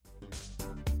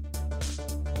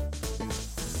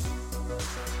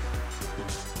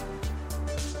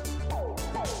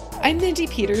I'm Mindy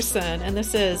Peterson, and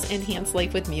this is Enhance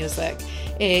Life with Music,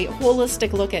 a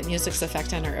holistic look at music's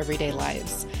effect on our everyday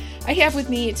lives. I have with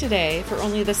me today, for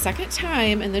only the second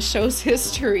time in the show's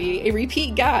history, a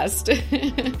repeat guest.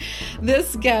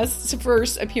 This guest's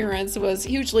first appearance was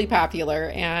hugely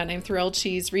popular, and I'm thrilled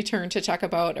she's returned to talk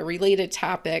about a related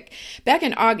topic. Back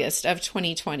in August of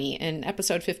 2020, in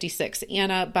episode 56,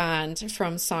 Anna Bond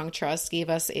from Songtrust gave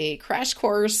us a crash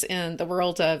course in the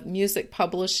world of music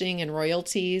publishing and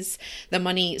royalties, the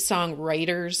money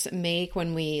songwriters make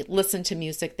when we listen to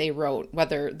music they wrote,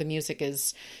 whether the music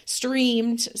is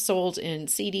streamed, sold in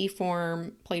CD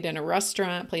form, played in a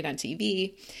restaurant, played on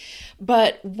TV.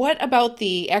 But what about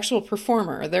the actual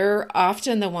performer? They're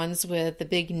often the ones with the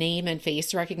big name and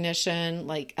face recognition,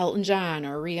 like Elton John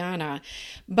or Rihanna.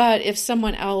 But if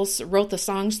someone else wrote the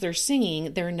songs they're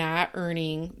singing, they're not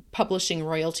earning publishing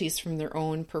royalties from their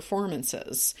own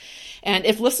performances. And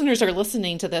if listeners are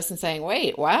listening to this and saying,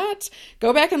 wait, what?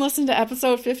 Go back and listen to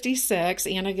episode 56.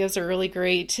 Anna gives a really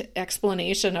great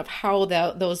explanation of how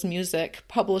those music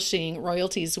publishing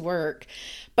royalties work.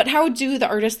 But how do the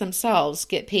artists themselves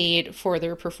get paid for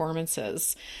their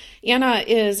performances? Anna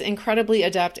is incredibly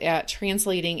adept at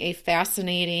translating a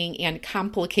fascinating and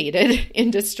complicated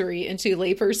industry into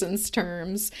layperson's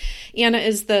terms. Anna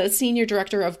is the Senior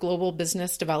Director of Global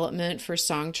Business Development for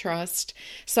Songtrust.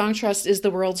 Songtrust is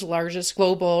the world's largest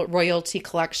global royalty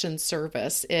collection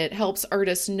service. It helps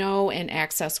artists know and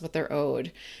access what they're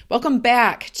owed. Welcome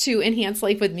back to Enhance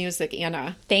Life with Music,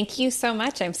 Anna. Thank you so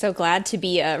much. I'm so glad to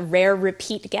be a rare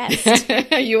repeat guest.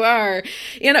 You are.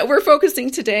 Anna, we're focusing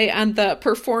today on the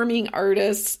performing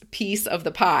artists' piece of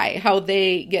the pie, how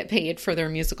they get paid for their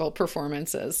musical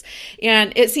performances.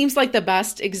 And it seems like the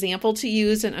best example to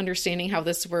use in understanding how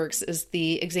this works is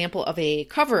the example of a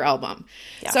cover album.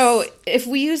 Yes. So if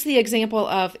we use the example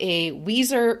of a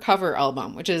Weezer cover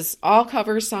album, which is all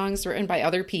cover songs written by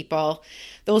other people,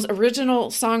 those original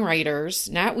songwriters,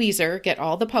 not Weezer, get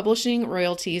all the publishing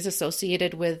royalties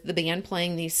associated with the band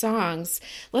playing these songs.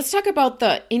 Let's talk about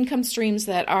the income streams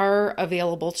that are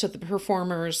available to the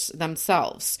performers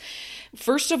themselves.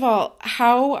 First of all,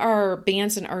 how are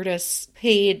bands and artists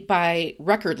paid by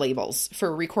record labels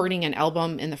for recording an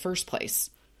album in the first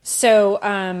place? So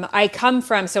I'm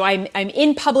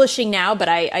in publishing now, but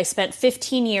I spent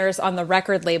 15 years on the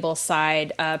record label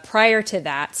side prior to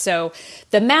that. So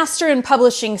the master and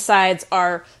publishing sides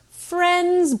are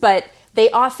friends, but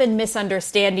they often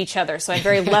misunderstand each other. So I'm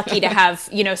very lucky to have,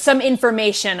 some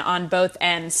information on both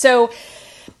ends. So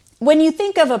when you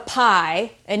think of a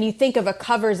pie and you think of a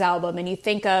covers album and you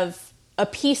think of a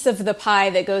piece of the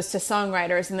pie that goes to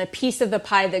songwriters and the piece of the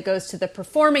pie that goes to the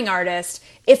performing artist,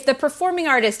 if the performing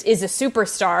artist is a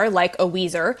superstar like a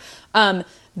Weezer,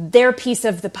 their piece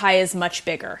of the pie is much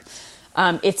bigger.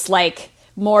 It's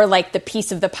more like the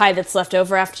piece of the pie that's left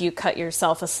over after you cut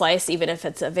yourself a slice, even if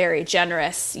it's a very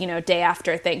generous, day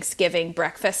after Thanksgiving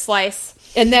breakfast slice.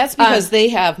 And that's because they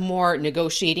have more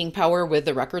negotiating power with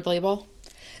the record label?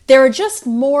 There are just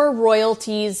more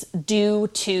royalties due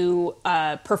to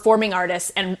performing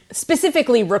artists and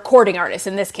specifically recording artists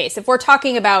in this case. If we're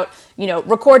talking about,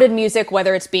 recorded music,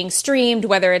 whether it's being streamed,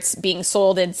 whether it's being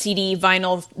sold in CD,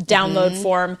 vinyl, download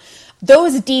form,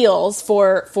 those deals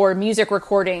for music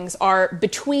recordings are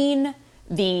between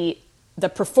the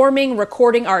performing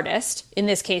recording artist, in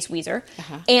this case Weezer,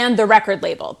 and the record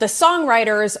label. The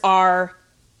songwriters are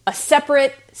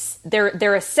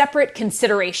they're a separate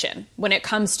consideration when it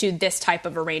comes to this type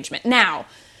of arrangement. Now,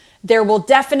 there will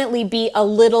definitely be a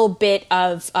little bit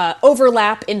of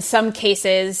overlap in some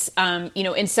cases.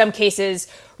 In some cases,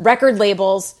 record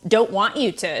labels don't want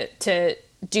you to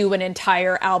do an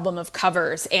entire album of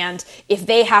covers. And if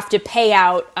they have to pay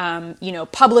out,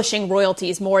 publishing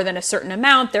royalties more than a certain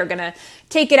amount, they're going to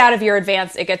take it out of your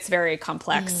advance. It gets very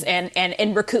complex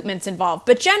and recoupment's involved.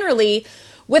 But generally,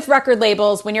 with record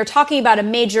labels, when you're talking about a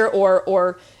major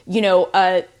or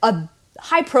a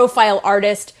high profile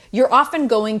artist, you're often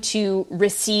going to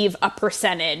receive a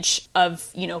percentage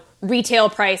of, retail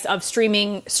price of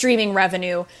streaming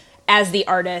revenue as the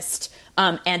artist.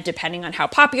 And depending on how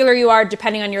popular you are,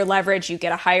 depending on your leverage, you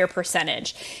get a higher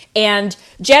percentage. And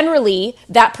generally,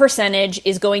 that percentage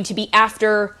is going to be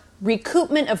after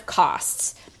recoupment of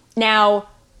costs. Now,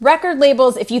 record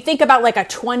labels, if you think about like a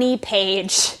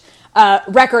 20-page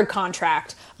record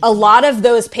contract, a lot of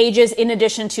those pages, in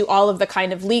addition to all of the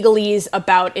kind of legalese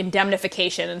about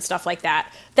indemnification and stuff like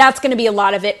that, that's going to be a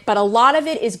lot of it. But a lot of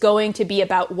it is going to be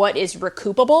about what is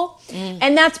recoupable.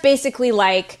 And that's basically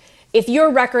like if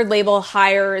your record label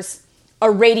hires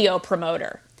a radio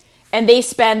promoter and they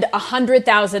spend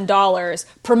 $100,000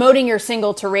 promoting your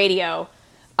single to radio,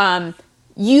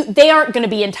 they aren't going to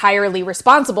be entirely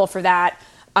responsible for that.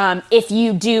 If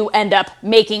you do end up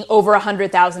making over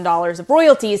 $100,000 of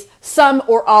royalties, some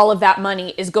or all of that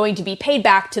money is going to be paid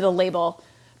back to the label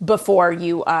before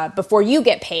you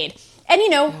get paid.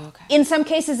 And, in some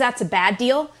cases that's a bad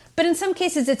deal, but in some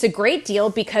cases it's a great deal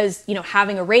because,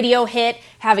 having a radio hit,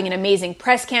 having an amazing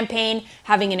press campaign,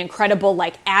 having an incredible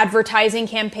advertising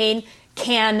campaign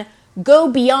can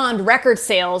go beyond record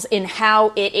sales in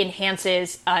how it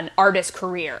enhances an artist's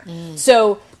career.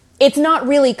 So it's not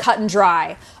really cut and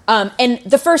dry. And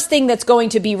the first thing that's going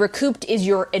to be recouped is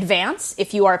your advance.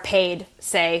 If you are paid,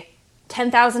 say,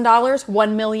 $10,000,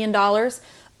 $1 million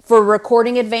for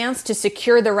recording advance to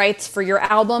secure the rights for your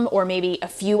album, or maybe a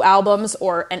few albums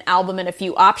or an album and a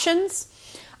few options,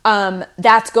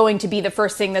 that's going to be the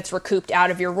first thing that's recouped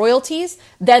out of your royalties.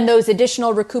 Then those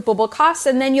additional recoupable costs,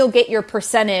 and then you'll get your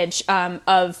percentage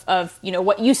of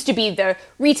what used to be the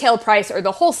retail price or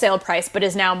the wholesale price, but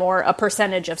is now more a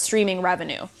percentage of streaming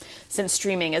revenue, since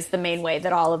streaming is the main way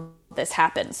that all of this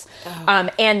happens.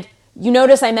 And you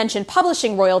notice I mentioned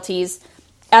publishing royalties.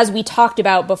 As we talked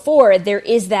about before, there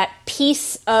is that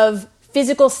piece of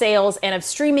physical sales and of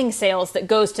streaming sales that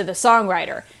goes to the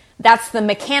songwriter. That's the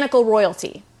mechanical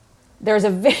royalty. There's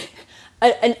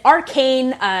an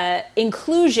arcane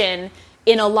inclusion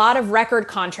in a lot of record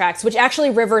contracts, which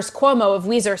actually Rivers Cuomo of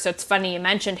Weezer, so it's funny you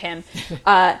mentioned him,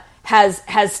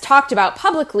 has talked about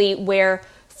publicly, where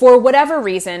for whatever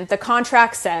reason, the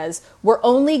contract says we're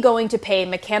only going to pay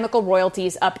mechanical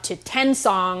royalties up to 10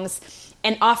 songs,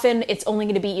 and often it's only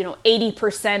going to be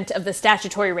 80% of the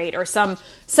statutory rate, or some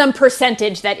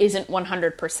percentage that isn't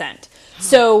 100%.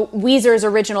 So Weezer's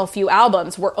original few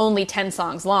albums were only 10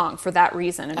 songs long for that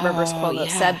reason, and Rivers Cuomo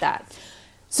said that.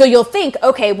 So you'll think,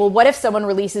 okay, well, what if someone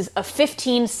releases a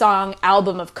 15-song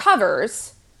album of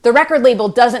covers? The record label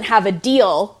doesn't have a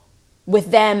deal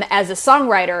with them as a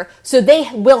songwriter, so they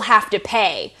will have to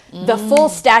pay the full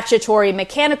statutory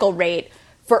mechanical rate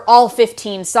for all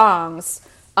 15 songs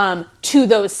to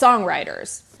those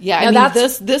songwriters. Yeah, now,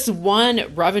 this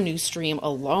one revenue stream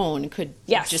alone could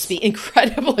just be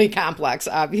incredibly complex,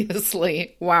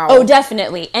 obviously. Wow. Oh,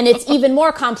 definitely. And it's even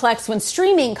more complex when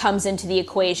streaming comes into the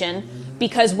equation,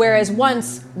 because whereas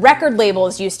once record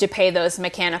labels used to pay those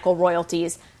mechanical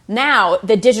royalties, now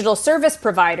the digital service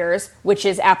providers, which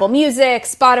is Apple Music,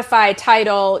 Spotify,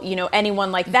 Tidal,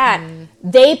 anyone like that,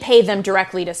 they pay them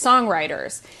directly to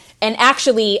songwriters. And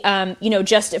actually,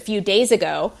 just a few days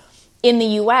ago, in the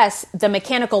U.S., the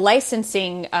Mechanical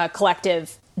Licensing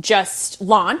Collective just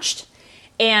launched,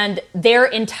 and their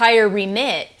entire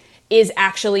remit is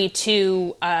actually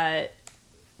to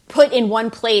put in one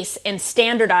place and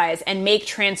standardize and make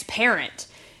transparent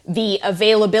the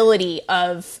availability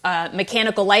of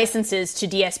mechanical licenses to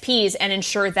DSPs, and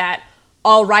ensure that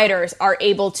all writers are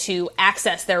able to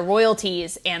access their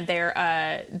royalties, and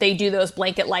they do those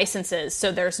blanket licenses.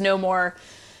 So there's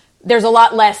a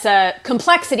lot less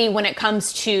complexity when it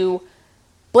comes to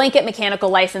blanket mechanical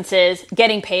licenses,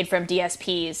 getting paid from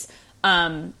DSPs.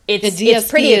 It's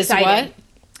pretty exciting. What?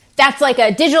 That's like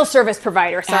a digital service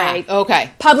provider. Sorry. Okay.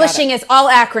 Publishing is all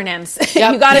acronyms.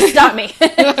 Yep. You got to stop me.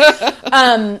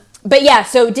 But yeah,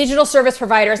 so digital service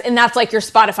providers, and that's like your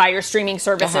Spotify, your streaming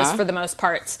services for the most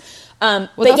parts. Well,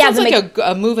 that sounds like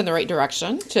a move in the right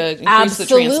direction to increase the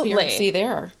transparency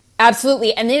there.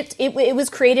 Absolutely. And it was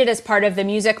created as part of the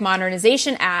Music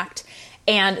Modernization Act.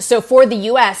 And so for the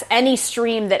U.S., any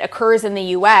stream that occurs in the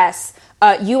U.S.,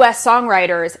 U.S.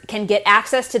 songwriters can get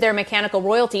access to their mechanical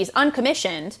royalties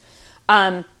uncommissioned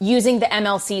using the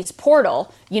MLC's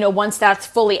portal, once that's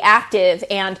fully active.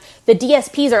 And the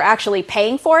DSPs are actually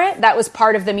paying for it. That was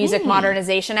part of the Music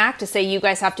Modernization Act, to say you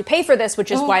guys have to pay for this,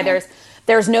 which is why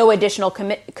there's no additional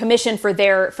commission for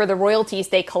the royalties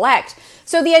they collect.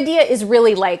 So the idea is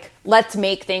really let's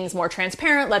make things more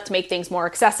transparent, let's make things more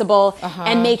accessible,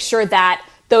 and make sure that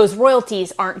those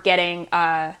royalties aren't getting,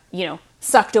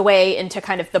 sucked away into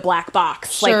kind of the black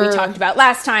box, like we talked about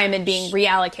last time, and being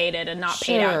reallocated and not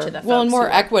paid out to the folks. Well, and more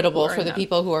equitable for the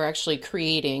people who are actually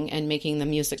creating and making the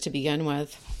music to begin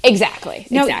with. Exactly.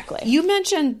 Now, you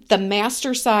mentioned the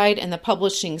master side and the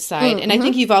publishing side, and I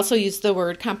think you've also used the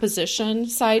word composition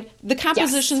side. The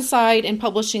composition side and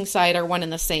publishing side are one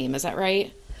and the same, is that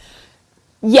right?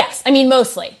 Yes, I mean,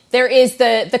 mostly. There is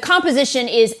the composition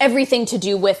is everything to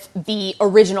do with the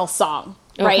original song,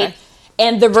 right? Okay.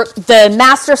 And the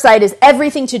master side is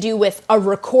everything to do with a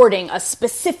recording, a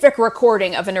specific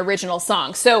recording of an original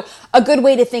song. So a good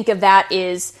way to think of that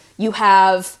is you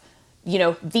have,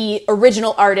 the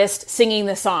original artist singing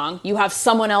the song. You have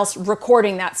someone else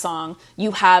recording that song.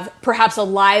 You have perhaps a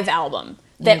live album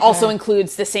that also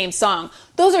includes the same song.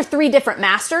 Those are three different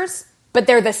masters. but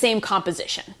they're the same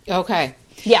composition. Okay.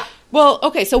 Yeah. Well,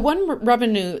 okay, so one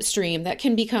revenue stream that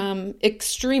can become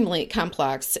extremely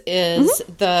complex is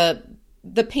the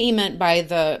payment by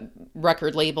the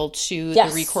record label to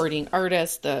the recording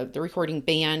artist, the recording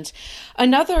band.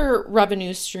 Another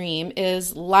revenue stream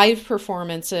is live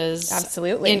performances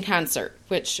in concert,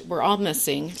 which we're all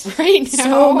missing right now.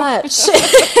 So much.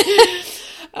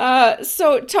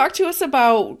 So talk to us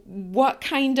about what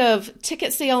kind of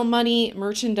ticket sale money,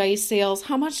 merchandise sales,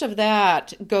 how much of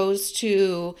that goes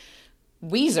to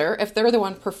Weezer if they're the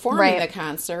one performing the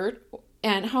concert,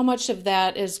 and how much of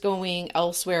that is going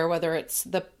elsewhere, whether it's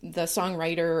the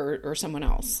songwriter or someone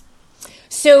else?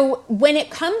 So when it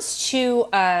comes to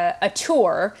a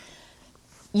tour,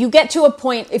 you get to a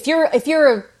point, if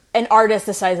you're an artist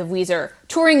the size of Weezer,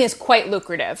 touring is quite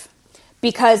lucrative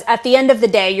because at the end of the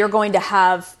day, you're going to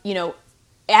have,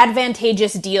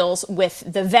 advantageous deals with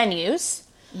the venues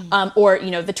or,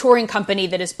 the touring company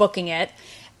that is booking it.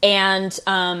 And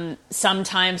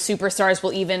sometimes superstars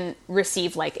will even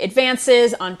receive like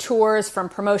advances on tours from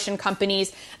promotion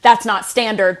companies. That's not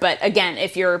standard, but again,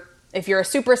 if you're a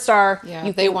superstar,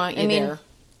 they want you there.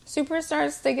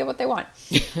 Superstars, they get what they want.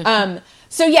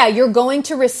 So yeah, you're going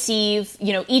to receive,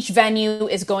 each venue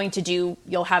is going to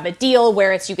you'll have a deal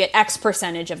where you get X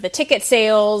percentage of the ticket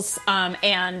sales,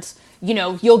 and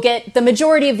you'll get the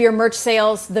majority of your merch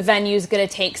sales. The venue's going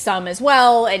to take some as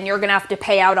well, and you're going to have to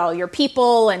pay out all your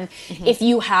people. And if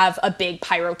you have a big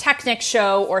pyrotechnic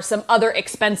show or some other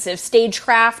expensive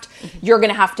stagecraft, you're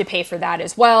going to have to pay for that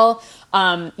as well.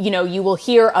 You will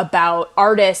hear about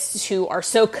artists who are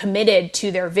so committed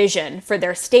to their vision for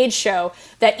their stage show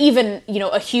that even,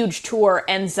 a huge tour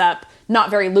ends up not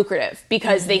very lucrative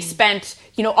because they spent,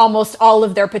 almost all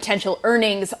of their potential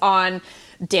earnings on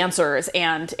dancers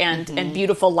and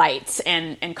beautiful lights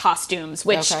and costumes,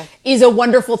 which is a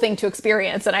wonderful thing to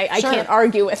experience. And I can't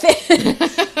argue with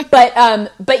it.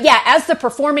 But yeah, as the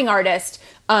performing artist,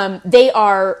 they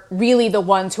are really the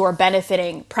ones who are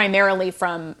benefiting primarily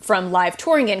from live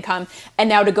touring income. And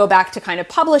now to go back to kind of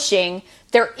publishing,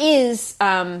 there is,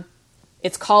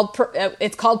 it's called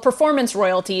performance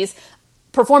royalties.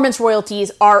 Performance royalties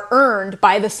are earned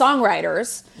by the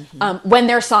songwriters when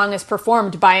their song is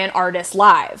performed by an artist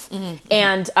live.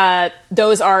 And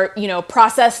those are,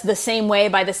 processed the same way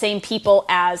by the same people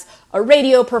as a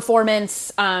radio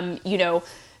performance, a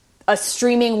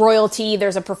streaming royalty.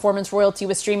 There's a performance royalty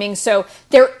with streaming. So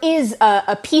there is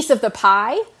a piece of the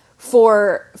pie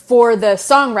for the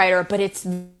songwriter, but it's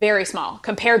very small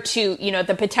compared to,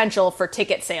 the potential for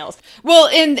ticket sales. Well,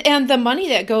 and the money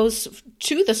that goes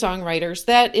to the songwriters,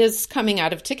 that is coming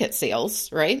out of ticket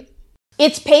sales, right?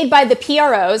 It's paid by the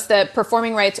PROs, the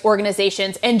performing rights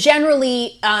organizations, and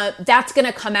generally that's going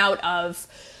to come out of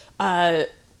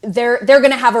they're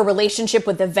going to have a relationship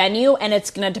with the venue, and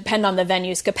it's going to depend on the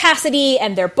venue's capacity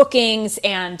and their bookings,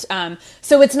 and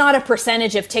so it's not a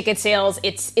percentage of ticket sales.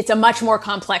 It's a much more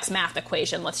complex math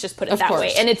equation. Let's just put it that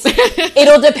way. And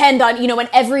it'll depend on and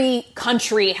every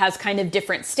country has kind of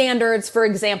different standards. For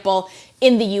example,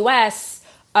 in the U.S.,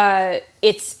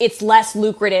 it's less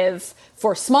lucrative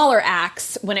for smaller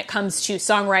acts when it comes to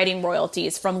songwriting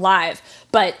royalties from live,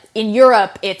 but in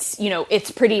Europe, it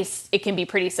can be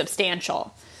pretty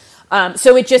substantial.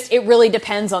 So it really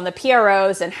depends on the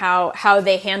PROs and how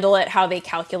they handle it, how they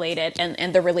calculate it,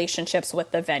 and the relationships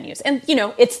with the venues. And,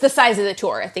 it's the size of the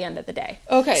tour at the end of the day.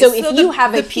 Okay. So if you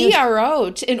have the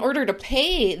PRO, in order to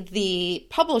pay the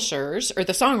publishers or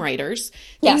the songwriters,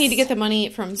 they need to get the money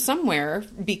from somewhere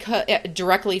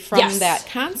directly from that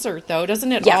concert, though.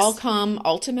 Doesn't it all come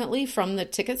ultimately from the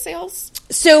ticket sales?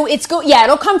 So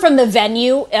it'll come from the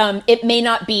venue. It may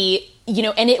not be,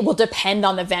 and it will depend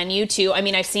on the venue too. I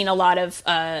mean, I've seen a lot of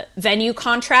venue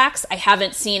contracts. I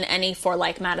haven't seen any for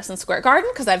like Madison Square Garden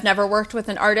because I've never worked with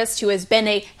an artist who has been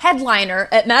a headliner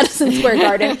at Madison Square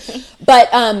Garden. But,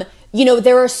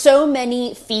 there are so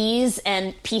many fees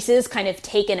and pieces kind of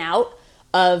taken out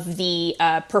of the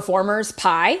performer's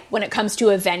pie when it comes to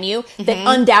a venue that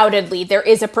undoubtedly there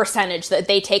is a percentage that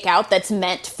they take out that's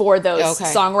meant for those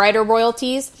songwriter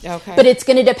royalties. Okay. But it's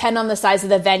going to depend on the size of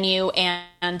the venue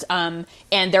and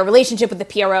their relationship with the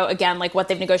PRO, again, like what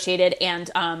they've negotiated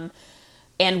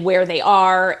and where they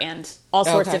are and all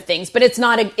sorts of things. But it's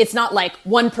not like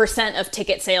 1% of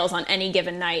ticket sales on any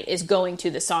given night is going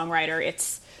to the songwriter.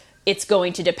 It's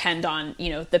going to depend on,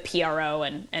 the PRO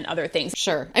and other things.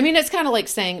 Sure. I mean, it's kind of like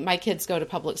saying my kids go to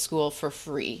public school for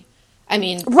free. I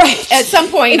mean, at some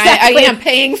point I am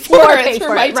paying for it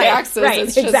through my taxes. Right,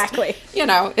 it's just, exactly.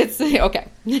 It's okay.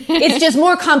 It's just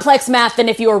more complex math than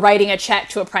if you were writing a check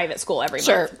to a private school every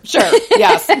month. Sure.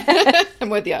 Yes. I'm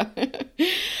with you.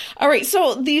 All right,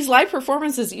 so these live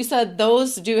performances, you said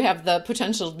those do have the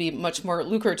potential to be much more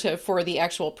lucrative for the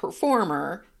actual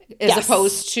performer as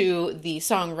opposed to the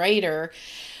songwriter.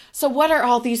 So what are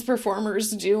all these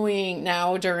performers doing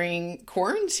now during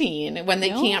quarantine when they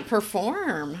can't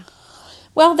perform?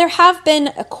 Well, there have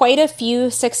been quite a few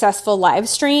successful live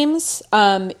streams.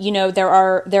 There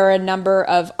are a number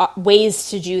of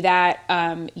ways to do that,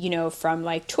 from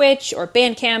like Twitch or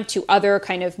Bandcamp to other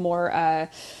kind of more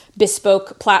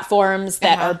bespoke platforms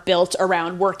that are built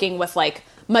around working with like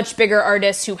much bigger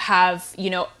artists who have,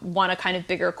 want a kind of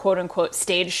bigger quote unquote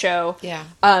stage show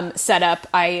set up.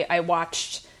 I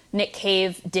watched Nick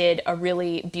Cave did a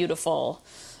really beautiful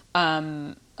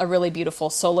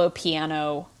solo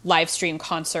piano live stream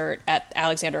concert at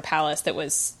Alexandra Palace that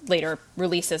was later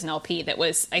released as an LP. That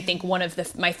was, I think, one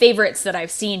of my favorites that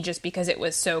I've seen, just because it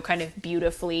was so kind of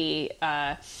beautifully,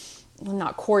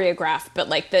 not choreographed, but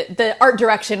like the art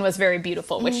direction was very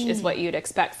beautiful, which is what you'd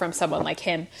expect from someone like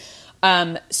him.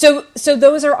 So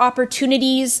those are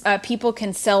opportunities. People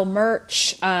can sell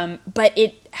merch, but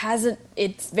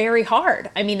it's very hard.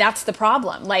 I mean, that's the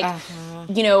problem. Like,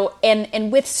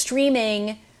 and with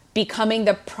streaming becoming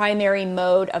the primary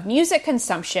mode of music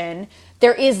consumption,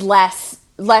 there is less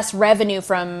revenue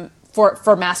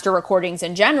for master recordings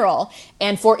in general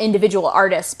and for individual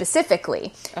artists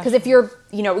specifically. Because if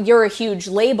you're a huge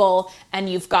label and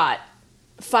you've got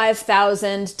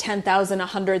 5,000, 10,000,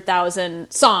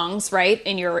 100,000 songs, right,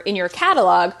 in your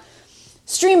catalog,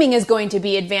 streaming is going to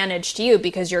be advantage to you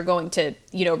because you're going to,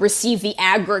 receive the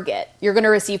aggregate. You're going to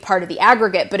receive part of the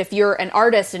aggregate. But if you're an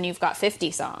artist and you've got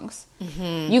 50 songs,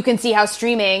 you can see how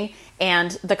streaming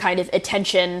and the kind of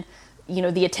attention,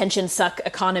 the attention suck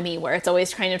economy where it's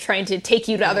always trying to take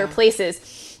you to other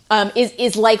places,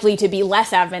 is likely to be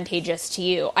less advantageous to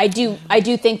you. I do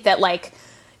think that, like,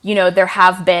 there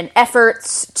have been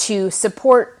efforts to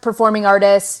support performing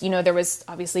artists. There was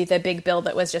obviously the big bill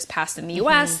that was just passed in the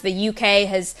US. The UK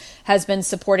has been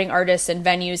supporting artists and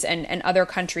venues and other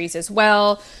countries as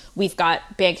well. We've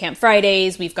got Bandcamp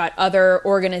Fridays. We've got other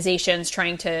organizations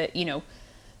trying to,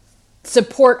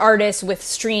 support artists with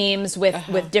streams,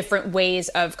 with different ways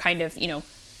of kind of,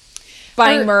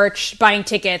 buying merch, buying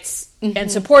tickets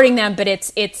and supporting them. But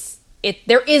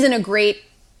there isn't a great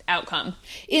outcome.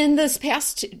 In this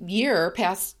past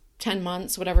 10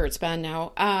 months, whatever it's been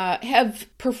now, have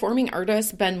performing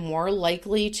artists been more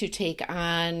likely to take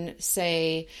on,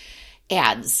 say,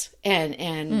 ads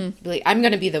and like, I'm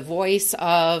going to be the voice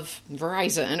of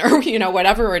Verizon or,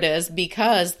 whatever it is,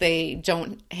 because they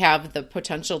don't have the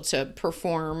potential to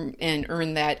perform and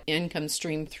earn that income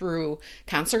stream through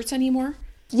concerts anymore?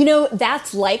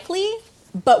 That's likely.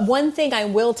 But one thing I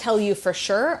will tell you for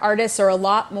sure, artists are a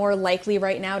lot more likely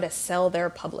right now to sell their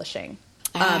publishing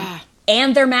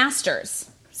and their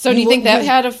masters. So do you think that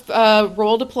had a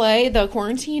role to play, the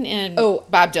quarantine, in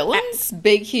Bob Dylan's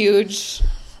big, huge...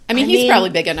 I mean, he's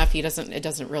probably big enough. It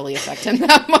doesn't really affect him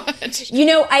that much.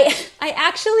 I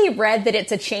actually read that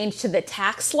it's a change to the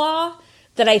tax law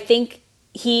that I think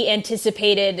he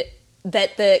anticipated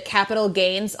that the capital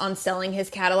gains on selling his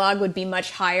catalog would be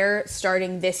much higher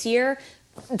starting this year.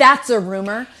 That's a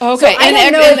rumor. Okay, so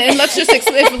and let's just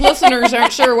if listeners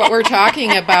aren't sure what we're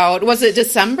talking about, was it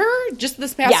December? Just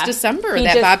this past December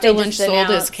that Bob Dylan sold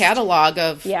his catalog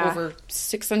of over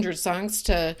 600 songs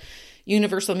to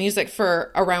Universal Music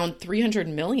for around $300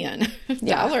 million.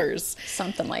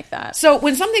 Something like that. So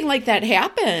when something like that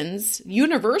happens,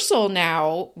 Universal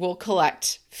now will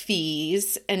collect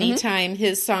fees anytime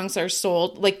his songs are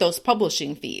sold, like those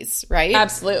publishing fees, right?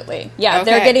 Absolutely. Yeah,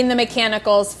 they're getting the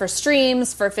mechanicals for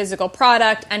streams, for physical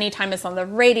product, anytime it's on the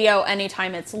radio,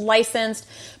 anytime it's licensed.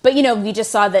 But, we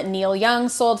just saw that Neil Young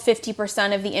sold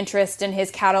 50% of the interest in his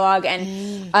catalog.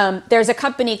 And there's a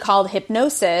company called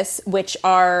Hipgnosis, which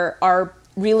are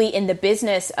really in the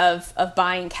business of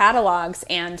buying catalogs.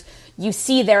 And you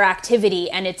see their activity,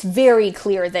 and it's very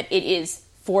clear that it is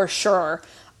for sure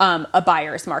a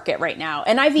buyer's market right now.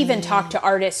 And I've even talked to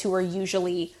artists who are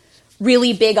usually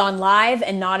really big on live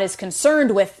and not as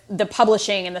concerned with the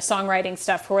publishing and the songwriting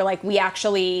stuff, who are like, we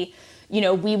actually,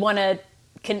 we want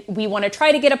to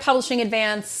try to get a publishing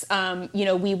advance.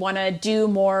 We want to do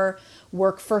more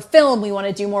work for film. We want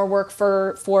to do more work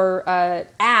for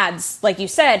ads, like you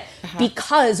said,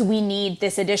 because we need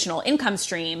this additional income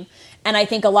stream. And I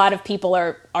think a lot of people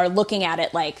are looking at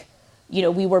it like,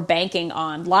 we were banking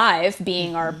on live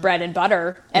being our bread and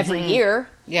butter every year.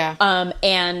 Yeah.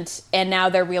 And now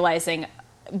they're realizing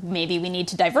maybe we need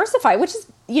to diversify, which is,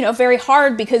 very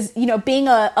hard because, being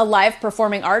a live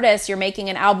performing artist, you're making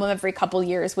an album every couple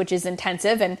years, which is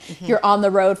intensive, and you're on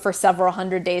the road for several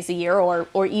hundred days a year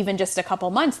or even just a couple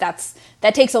months.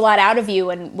 That takes a lot out of you.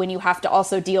 And when you have to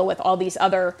also deal with all these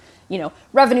other,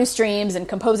 revenue streams and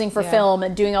composing for film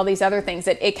and doing all these other things,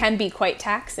 it can be quite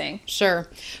taxing. Sure.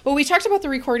 Well, we talked about the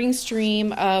recording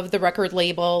stream of the record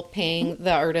label paying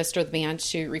the artist or the band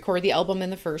to record the album in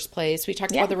the first place. We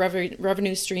talked about the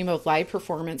revenue stream of live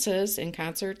performances in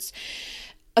concerts.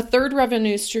 A third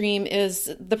revenue stream is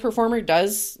the performer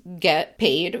does get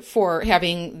paid for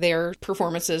having their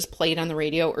performances played on the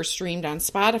radio or streamed on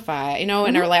Spotify. I know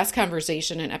in our last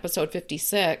conversation in episode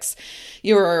 56,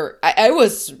 I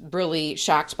was really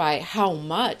shocked by how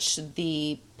much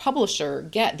the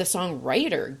the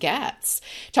songwriter gets.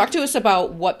 Talk to us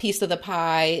about what piece of the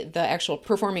pie the actual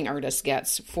performing artist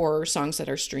gets for songs that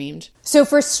are streamed. So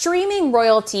for streaming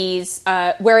royalties,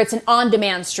 where it's an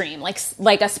on-demand stream, like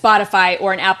a Spotify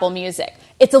or an Apple Music,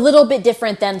 it's a little bit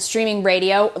different than streaming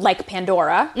radio, like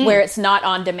Pandora, where it's not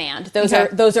on demand. Those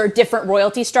are different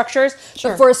royalty structures.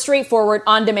 Sure. But for a straightforward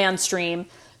on-demand stream,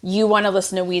 you want to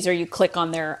listen to Weezer, you click on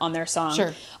their song.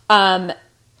 Sure.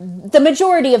 The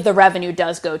majority of the revenue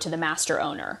does go to the master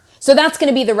owner. So that's going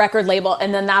to be the record label,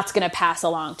 and then that's going to pass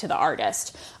along to the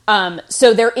artist.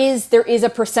 So there is a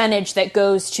percentage that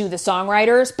goes to the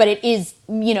songwriters, but it is,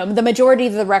 the majority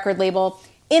of the record label,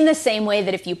 in the same way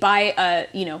that if you buy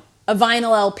a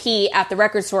vinyl LP at the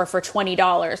record store for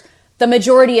 $20, the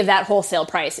majority of that wholesale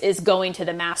price is going to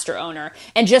the master owner.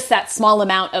 And just that small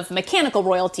amount of mechanical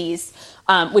royalties,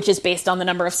 which is based on the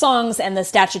number of songs, and the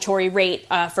statutory rate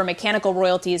for mechanical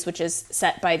royalties, which is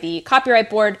set by the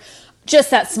Copyright Board, just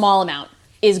that small amount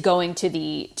is going to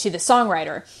the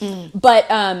songwriter.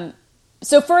 But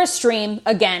so for a stream,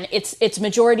 again, it's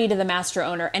majority to the master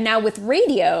owner. And now with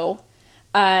radio,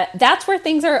 that's where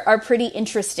things are pretty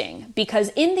interesting,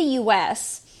 because in the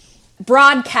US,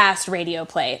 broadcast radio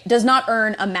play does not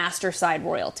earn a master side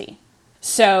royalty.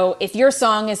 So if your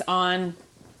song is on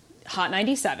Hot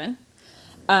 97,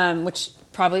 which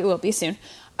probably will be soon,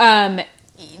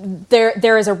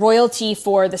 there is a royalty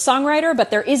for the songwriter,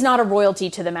 but there is not a royalty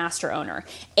to the master owner.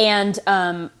 And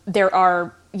there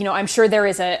are, I'm sure there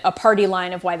is a party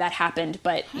line of why that happened,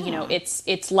 but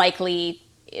it's likely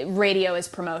radio is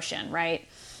promotion, right?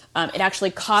 It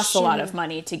actually costs a lot of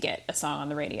money to get a song on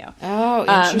the radio. Oh,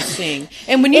 interesting.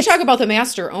 And when you talk about the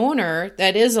master owner,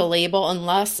 that is a label,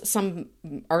 unless some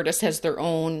artist has their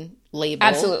own label.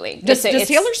 Absolutely. Does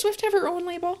Taylor Swift have her own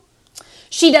label?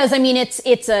 She does. I mean,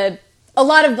 it's a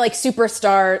lot of like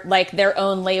superstar, like their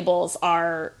own labels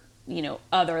are,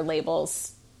 other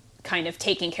labels kind of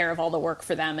taking care of all the work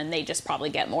for them, and they just probably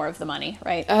get more of the money,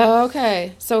 right? Oh,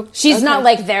 okay. So she's not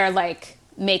like they're like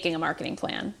making a marketing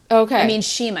plan. Okay. I mean,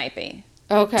 she might be.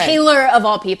 Okay. Taylor of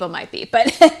all people might be, but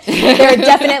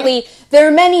there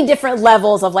are many different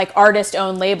levels of like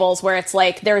artist-owned labels where it's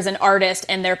like there's an artist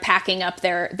and they're packing up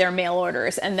their mail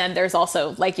orders, and then there's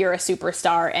also like you're a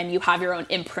superstar and you have your own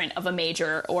imprint of a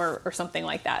major or something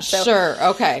like that. So, sure.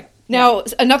 Okay. Now,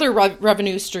 another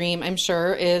revenue stream, I'm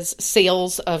sure, is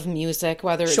sales of music,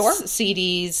 whether it's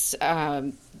CDs,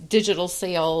 digital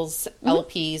sales,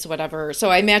 LPs, whatever. So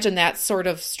I imagine that's sort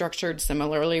of structured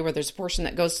similarly, where there's a portion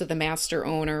that goes to the master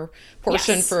owner,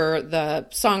 portion for the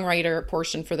songwriter,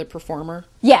 portion for the performer.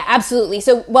 Yeah, absolutely.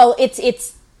 So, well,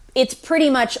 it's pretty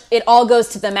much, it all goes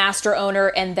to the master owner,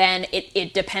 and then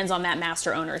it depends on that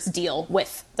master owner's deal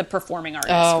with the performing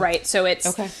artist, right? So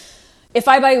it's, if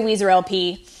I buy a Weezer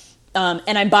LP,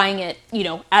 and I'm buying it,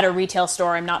 at a retail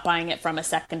store, I'm not buying it from a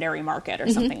secondary market or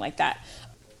something like that.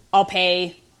 I'll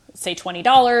pay, say,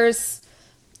 $20.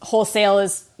 Wholesale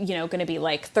is, going to be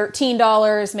like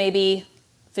 $13, maybe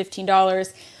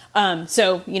 $15.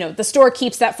 So, the store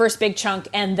keeps that first big chunk,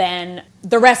 and then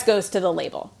the rest goes to the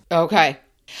label. Okay.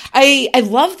 I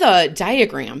love the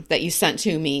diagram that you sent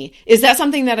to me. Is that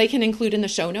something that I can include in the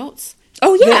show notes?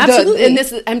 Oh yeah, absolutely.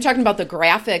 And I'm talking about the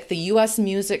graphic, the U.S.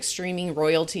 music streaming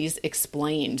royalties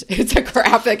explained. It's a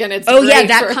graphic, and it's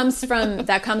that comes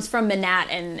from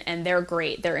Manat, and they're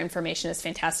great. Their information is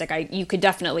fantastic. I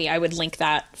would link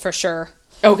that for sure.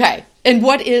 Okay, and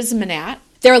what is Manat?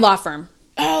 They're a law firm.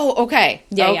 Oh, okay.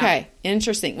 Yeah, okay. Yeah.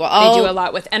 Interesting. Well, they do a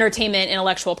lot with entertainment,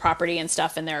 intellectual property, and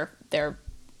stuff, and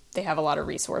they have a lot of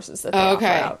resources that they offer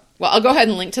out. Well, I'll go ahead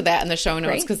and link to that in the show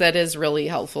notes, because that is really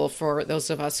helpful for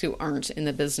those of us who aren't in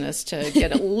the business to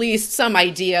get at least some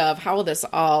idea of how this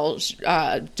all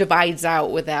divides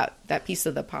out with that piece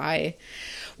of the pie.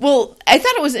 Well, I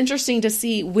thought it was interesting to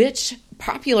see which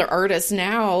popular artists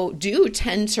now do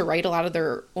tend to write a lot of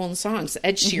their own songs.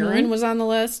 Ed Sheeran was on the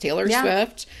list, Taylor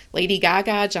Swift, Lady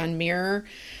Gaga, John Mayer,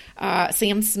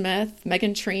 Sam Smith,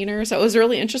 Meghan Trainor. So it was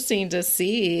really interesting to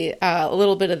see a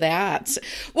little bit of that.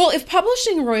 Well, if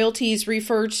publishing royalties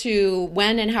refer to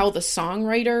when and how the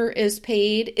songwriter is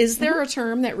paid, is there a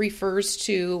term that refers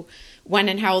to when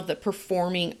and how the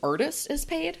performing artist is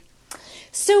paid?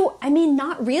 So, I mean,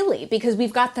 not really, because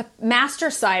we've got the master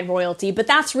side royalty, but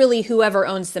that's really whoever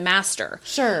owns the master.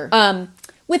 Sure.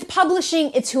 With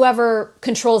publishing, it's whoever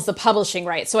controls the publishing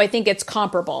rights. So I think it's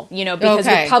comparable, because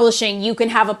with publishing, you can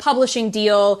have a publishing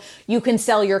deal, you can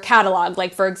sell your catalog.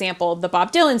 Like, for example, the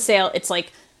Bob Dylan sale, it's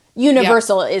like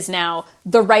Universal is now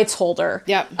the rights holder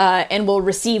and will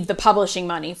receive the publishing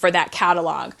money for that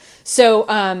catalog. So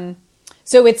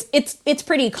it's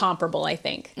pretty comparable, I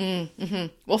think. Mm-hmm.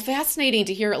 Well, fascinating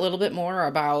to hear a little bit more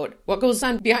about what goes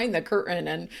on behind the curtain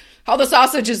and how the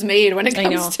sausage is made when it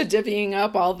comes to divvying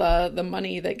up all the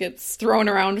money that gets thrown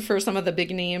around for some of the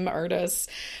big name artists.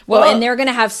 Well, and they're going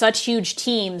to have such huge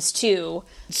teams too.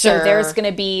 So there's going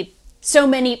to be so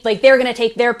many, like they're going to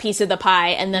take their piece of the pie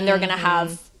and then they're going to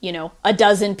have, a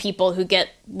dozen people who get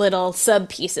little sub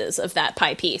pieces of that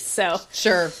pie piece. So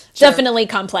definitely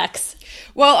complex.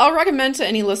 Well, I'll recommend to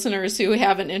any listeners who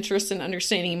have an interest in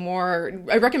understanding more,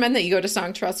 I recommend that you go to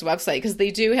Songtrust's website because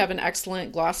they do have an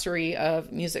excellent glossary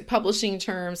of music publishing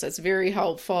terms that's very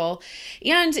helpful.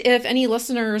 And if any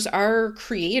listeners are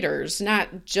creators,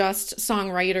 not just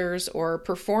songwriters or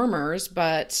performers,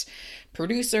 but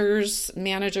producers,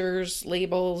 managers,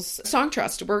 labels,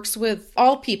 Songtrust works with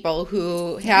all people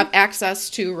who have access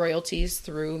to royalties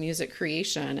through music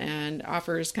creation and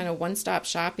offers kind of one-stop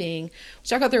shopping.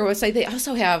 Check out their website. They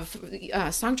also have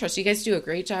Songtrust. You guys do a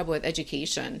great job with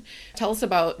education. Tell us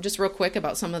about, just real quick,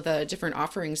 about some of the different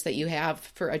offerings that you have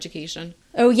for education.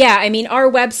 Oh, yeah. I mean, our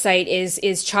website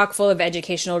is chock full of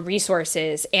educational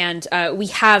resources, and we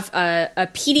have a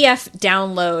PDF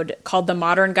download called The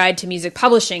Modern Guide to Music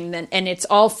Publishing, and it's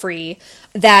all free.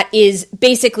 That is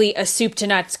basically a soup to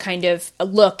nuts kind of a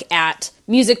look at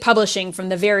music publishing from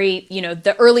the very,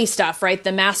 the early stuff, right?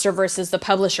 The master versus the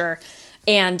publisher,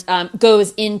 and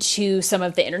goes into some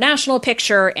of the international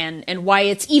picture and why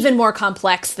it's even more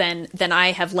complex than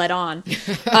I have let on.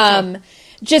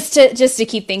 Just to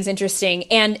keep things interesting.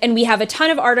 And we have a ton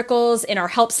of articles in our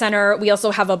help center. We also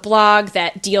have a blog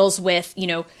that deals with,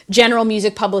 general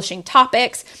music publishing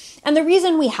topics. And the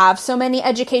reason we have so many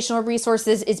educational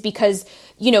resources is because,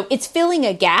 it's filling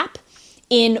a gap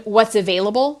in what's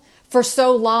available. For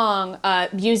so long,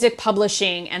 music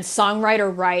publishing and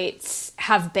songwriter rights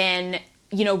have been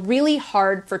really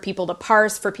hard for people to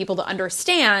parse, for people to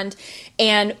understand.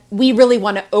 And we really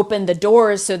want to open the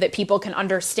doors so that people can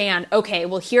understand, okay,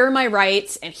 well, here are my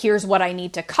rights and here's what I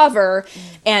need to cover.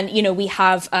 And, we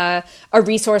have a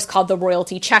resource called the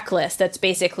Royalty Checklist that's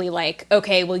basically like,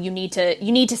 okay, well, you need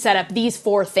to set up these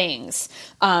 4 things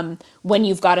when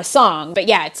you've got a song. But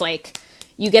yeah, it's like,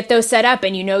 you get those set up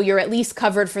and you're at least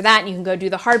covered for that, and you can go do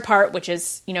the hard part, which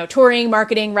is, touring,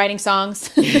 marketing, writing songs.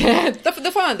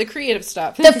 the fun, the creative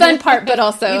stuff. The fun part, but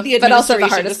also the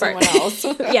hardest part. Else.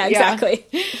 Yeah, exactly.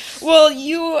 Yeah. Well,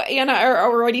 you, Anna, are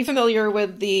already familiar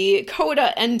with the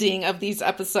coda ending of these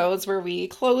episodes where we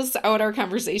close out our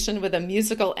conversation with a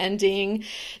musical ending.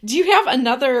 Do you have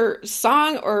another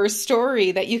song or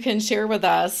story that you can share with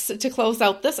us to close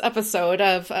out this episode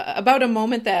of about a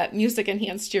moment that music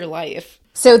enhanced your life?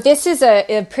 So this is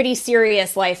a pretty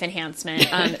serious life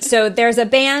enhancement. So there's a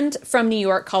band from New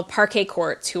York called Parquet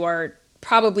Courts who are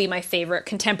probably my favorite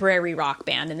contemporary rock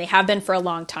band, and they have been for a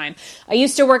long time. I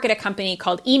used to work at a company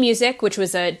called eMusic, which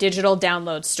was a digital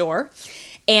download store.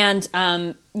 And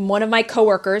one of my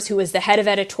coworkers, who was the head of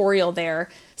editorial there,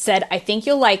 said, I think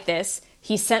you'll like this.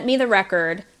 He sent me the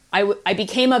record. I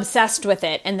became obsessed with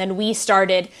it. And then we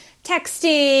started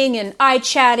texting and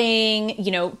chatting,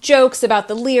 jokes about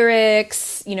the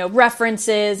lyrics,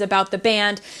 references about the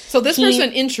band. So this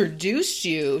person introduced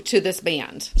you to this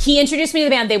band. He introduced me to the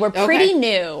band. They were pretty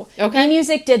new. Okay.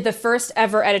 eMusic did the first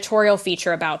ever editorial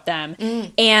feature about them.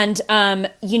 And,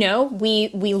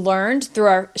 we learned through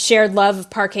our shared love of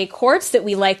Parquet Courts that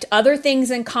we liked other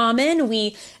things in common.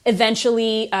 We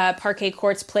eventually, Parquet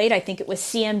Courts played, I think it was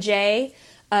CMJ.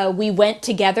 We went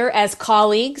together as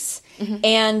colleagues.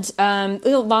 And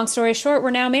long story short,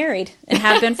 we're now married and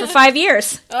have been for 5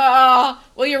 years. Oh,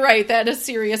 well, you're right. That is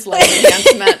serious life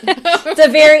enhancement.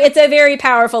 It's a very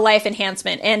powerful life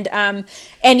enhancement. And I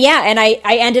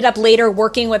ended up later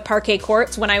working with Parquet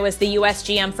Courts when I was the US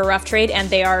GM for Rough Trade,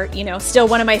 and they are, still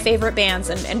one of my favorite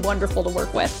bands and wonderful to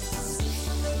work with.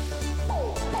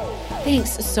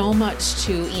 Thanks so much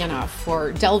to Anna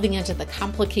for delving into the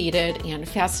complicated and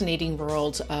fascinating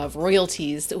world of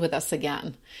royalties with us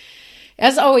again.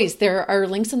 As always, there are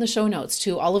links in the show notes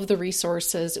to all of the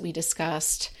resources we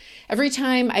discussed. Every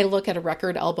time I look at a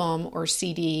record album or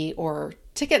CD or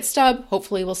ticket stub,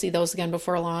 hopefully we'll see those again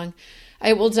before long,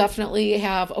 I will definitely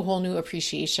have a whole new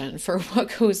appreciation for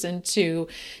what goes into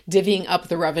divvying up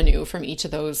the revenue from each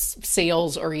of those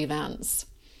sales or events.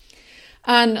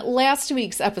 On last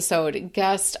week's episode,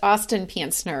 guest Austin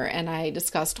Pantsner and I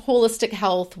discussed holistic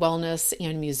health, wellness,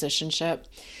 and musicianship.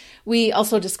 We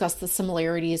also discussed the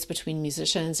similarities between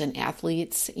musicians and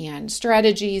athletes and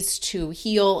strategies to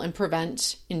heal and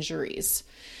prevent injuries.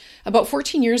 About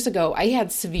 14 years ago, I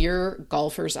had severe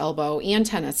golfer's elbow and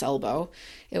tennis elbow.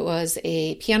 It was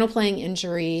a piano playing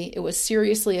injury. It was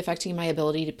seriously affecting my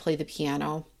ability to play the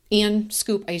piano and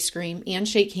scoop ice cream and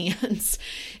shake hands.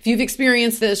 If you've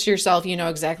experienced this yourself, you know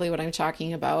exactly what I'm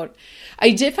talking about.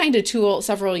 I did find a tool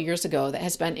several years ago that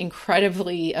has been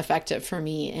incredibly effective for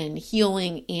me in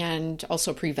healing and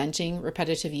also preventing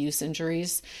repetitive use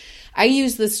injuries. I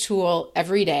use this tool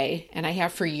every day, and I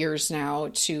have for years now,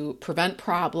 to prevent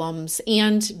problems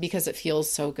and because it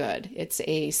feels so good. It's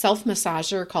a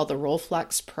self-massager called the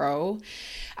Rolflex Pro.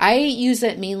 I use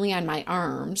it mainly on my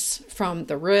arms, from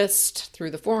the wrist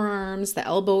through the forearms, the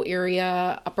elbow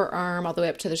area, upper arm, all the way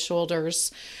up to the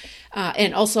shoulders.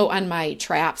 And also on my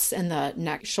traps and the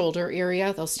neck shoulder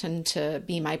area. Those tend to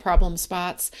be my problem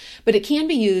spots. But it can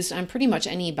be used on pretty much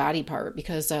any body part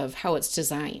because of how it's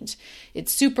designed.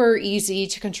 It's super easy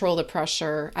to control the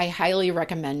pressure. I highly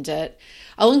recommend it.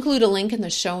 I'll include a link in the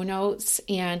show notes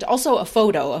and also a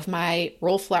photo of my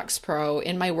Rolflex Pro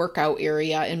in my workout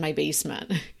area in my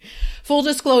basement. Full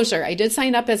disclosure, I did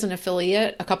sign up as an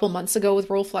affiliate a couple months ago with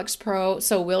Rolflex Pro,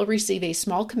 so we'll receive a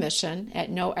small commission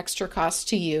at no extra cost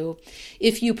to you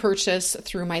if you purchase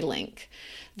through my link.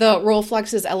 The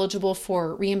Rolflex is eligible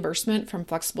for reimbursement from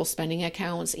flexible spending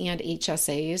accounts and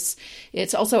HSAs.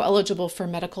 It's also eligible for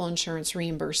medical insurance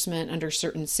reimbursement under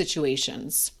certain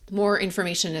situations. More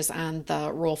information is on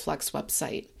the Rolflex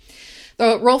website.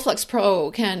 The Rolflex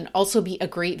Pro can also be a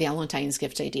great Valentine's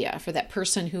gift idea for that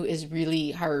person who is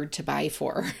really hard to buy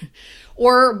for.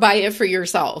 Or buy it for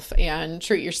yourself and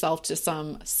treat yourself to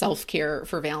some self-care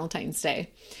for Valentine's Day.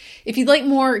 If you'd like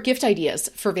more gift ideas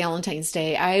for Valentine's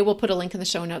Day, I will put a link in the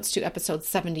show notes to episode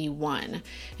 71,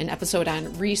 an episode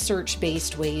on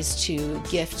research-based ways to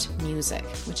gift music,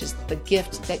 which is the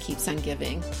gift that keeps on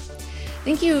giving.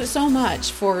 Thank you so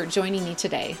much for joining me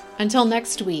today. Until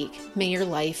next week, may your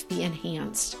life be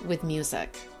enhanced with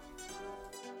music.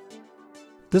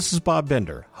 This is Bob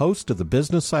Bender, host of the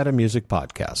Business Side of Music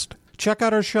podcast. Check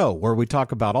out our show where we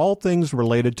talk about all things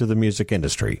related to the music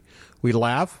industry. We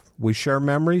laugh, we share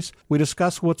memories, we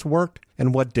discuss what's worked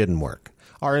and what didn't work.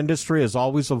 Our industry is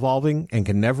always evolving and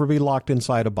can never be locked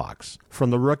inside a box.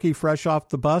 From the rookie fresh off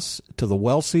the bus to the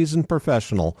well-seasoned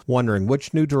professional wondering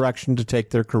which new direction to take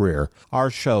their career,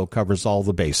 our show covers all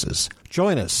the bases.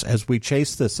 Join us as we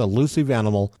chase this elusive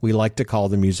animal we like to call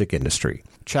the music industry.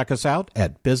 Check us out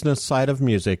at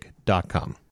businesssideofmusic.com.